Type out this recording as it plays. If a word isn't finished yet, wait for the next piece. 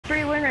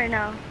free win right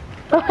now.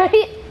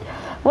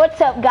 What's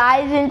up,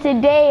 guys? And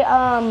today,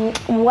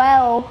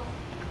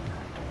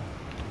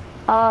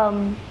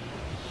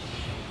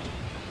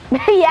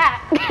 yeah.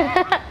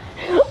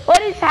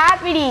 What is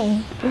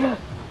happening?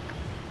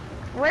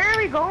 Where are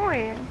we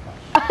going?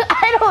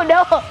 I don't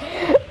know.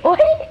 What?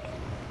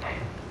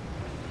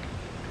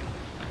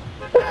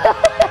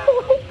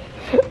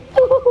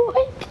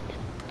 What?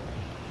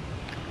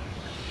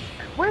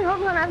 Wait,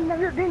 hold on. I've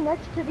never been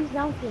next to these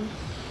mountains.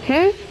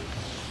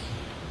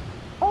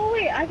 Oh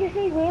wait, I can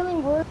see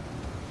Wailing Wood,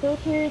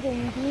 Filtered,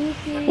 and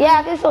Greasy. Yeah,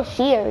 I can still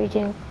see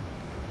everything.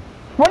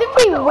 What if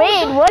we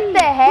win? What the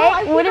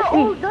heck? No, What if we?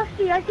 Old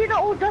Dusty. I see the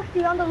Old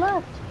Dusty on the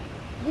left.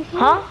 Do you see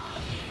Huh?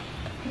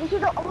 it? You see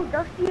the Old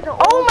Dusty?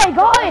 Oh my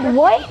God!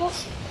 What?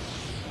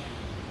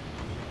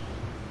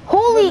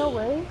 Holy! No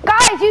way.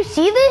 Guys, you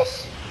see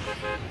this?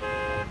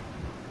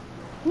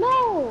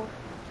 No.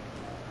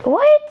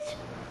 What?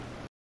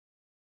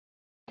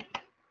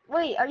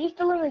 Wait, are you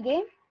still in the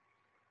game?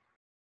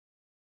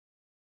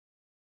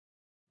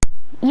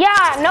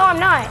 Yeah, no, I'm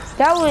not.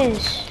 That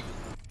was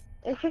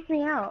It kicked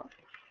me out.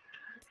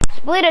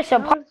 split us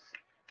apart.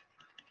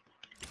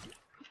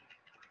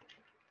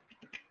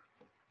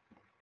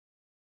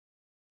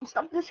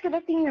 Stop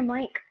disconnecting your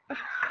mic.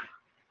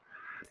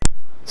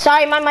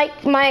 Sorry,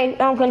 my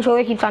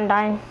controller keeps on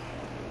dying.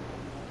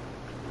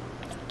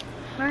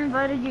 I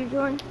invited you to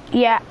join.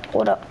 Yeah,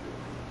 hold up.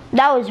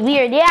 That was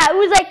weird. Yeah, it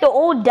was like the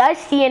Old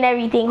Dusty and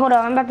everything. Hold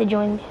up, I'm about to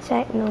join. It's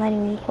not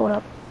letting me. Hold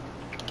up.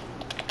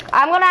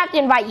 I'm gonna have to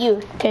invite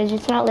you because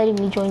it's not letting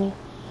me join you.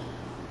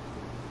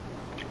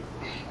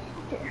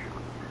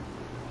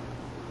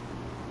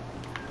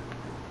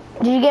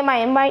 Did you get my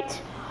invites?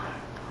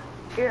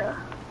 Yeah.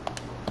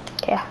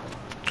 Yeah.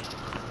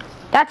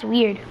 That's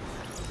weird.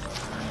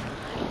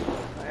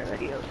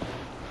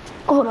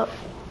 Hold up.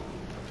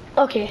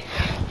 Okay.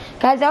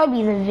 Guys, that would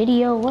be the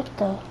video. What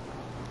the?